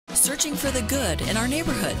searching for the good in our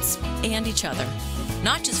neighborhoods and each other.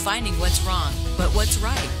 Not just finding what's wrong, but what's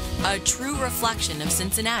right. A true reflection of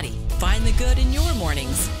Cincinnati. Find the good in your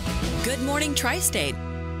mornings. Good Morning Tri-State.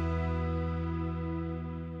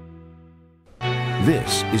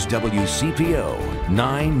 This is WCPO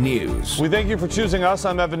 9 News. We thank you for choosing us.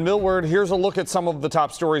 I'm Evan Millward. Here's a look at some of the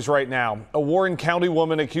top stories right now. A Warren County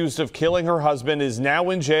woman accused of killing her husband is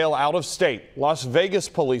now in jail out of state. Las Vegas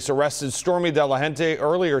police arrested Stormy De La Gente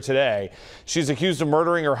earlier today. She's accused of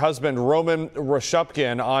murdering her husband, Roman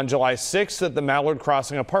Rashupkin, on July 6th at the Mallard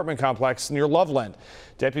Crossing apartment complex near Loveland.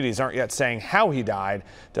 Deputies aren't yet saying how he died.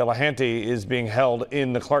 De La Gente is being held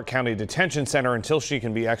in the Clark County Detention Center until she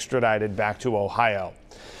can be extradited back to Ohio.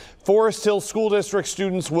 Forest Hill School District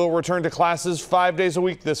students will return to classes 5 days a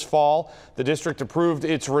week this fall. The district approved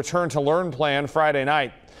its return to learn plan Friday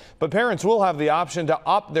night. But parents will have the option to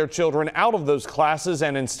opt their children out of those classes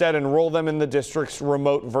and instead enroll them in the district's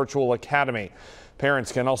remote virtual academy.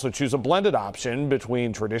 Parents can also choose a blended option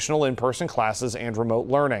between traditional in-person classes and remote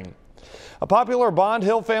learning. A popular Bond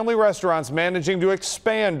Hill family restaurant's managing to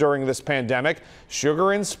expand during this pandemic.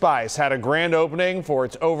 Sugar and Spice had a grand opening for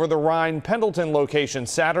its Over the Rhine Pendleton location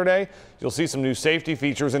Saturday. You'll see some new safety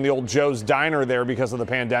features in the old Joe's Diner there because of the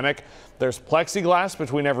pandemic. There's plexiglass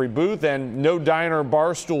between every booth and no diner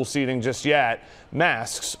bar stool seating just yet.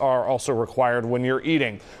 Masks are also required when you're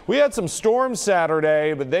eating. We had some storms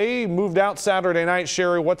Saturday, but they moved out Saturday night.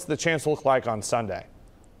 Sherry, what's the chance look like on Sunday?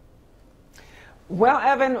 Well,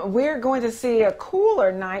 Evan, we're going to see a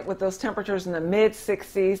cooler night with those temperatures in the mid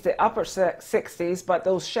 60s, the upper 60s, but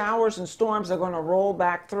those showers and storms are going to roll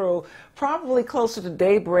back through probably closer to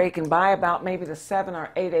daybreak, and by about maybe the 7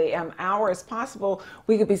 or 8 a.m. hour, it's possible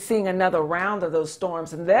we could be seeing another round of those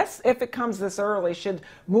storms. And this, if it comes this early, should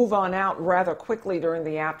move on out rather quickly during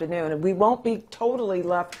the afternoon. And we won't be totally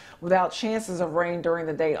left without chances of rain during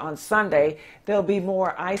the day on Sunday. They'll be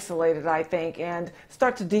more isolated, I think, and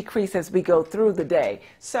start to decrease as we go through the day.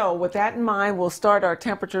 So with that in mind, we'll start our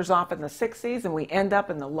temperatures off in the 60s and we end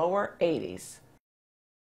up in the lower 80s.